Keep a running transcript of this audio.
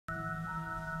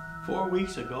4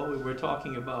 weeks ago, we were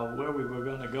talking about where we were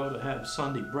going to go to have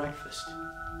Sunday breakfast.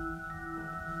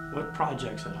 What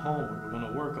projects at home we were going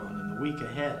to work on in the week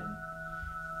ahead.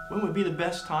 When would be the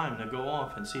best time to go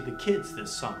off and see the kids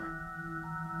this summer.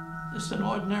 Just an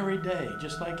ordinary day,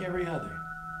 just like every other.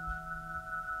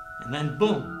 And then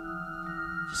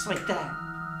boom, just like that,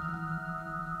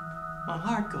 my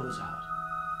heart goes out.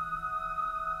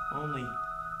 Only,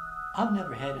 I've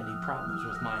never had any problems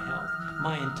with my health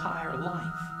my entire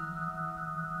life.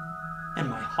 And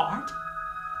my heart?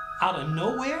 Out of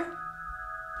nowhere?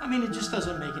 I mean, it just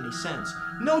doesn't make any sense.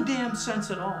 No damn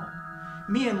sense at all.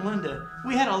 Me and Linda,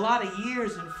 we had a lot of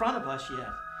years in front of us yet.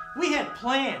 We had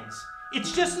plans.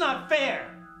 It's just not fair.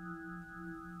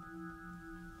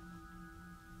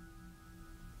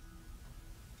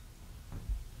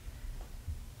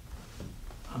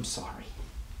 I'm sorry.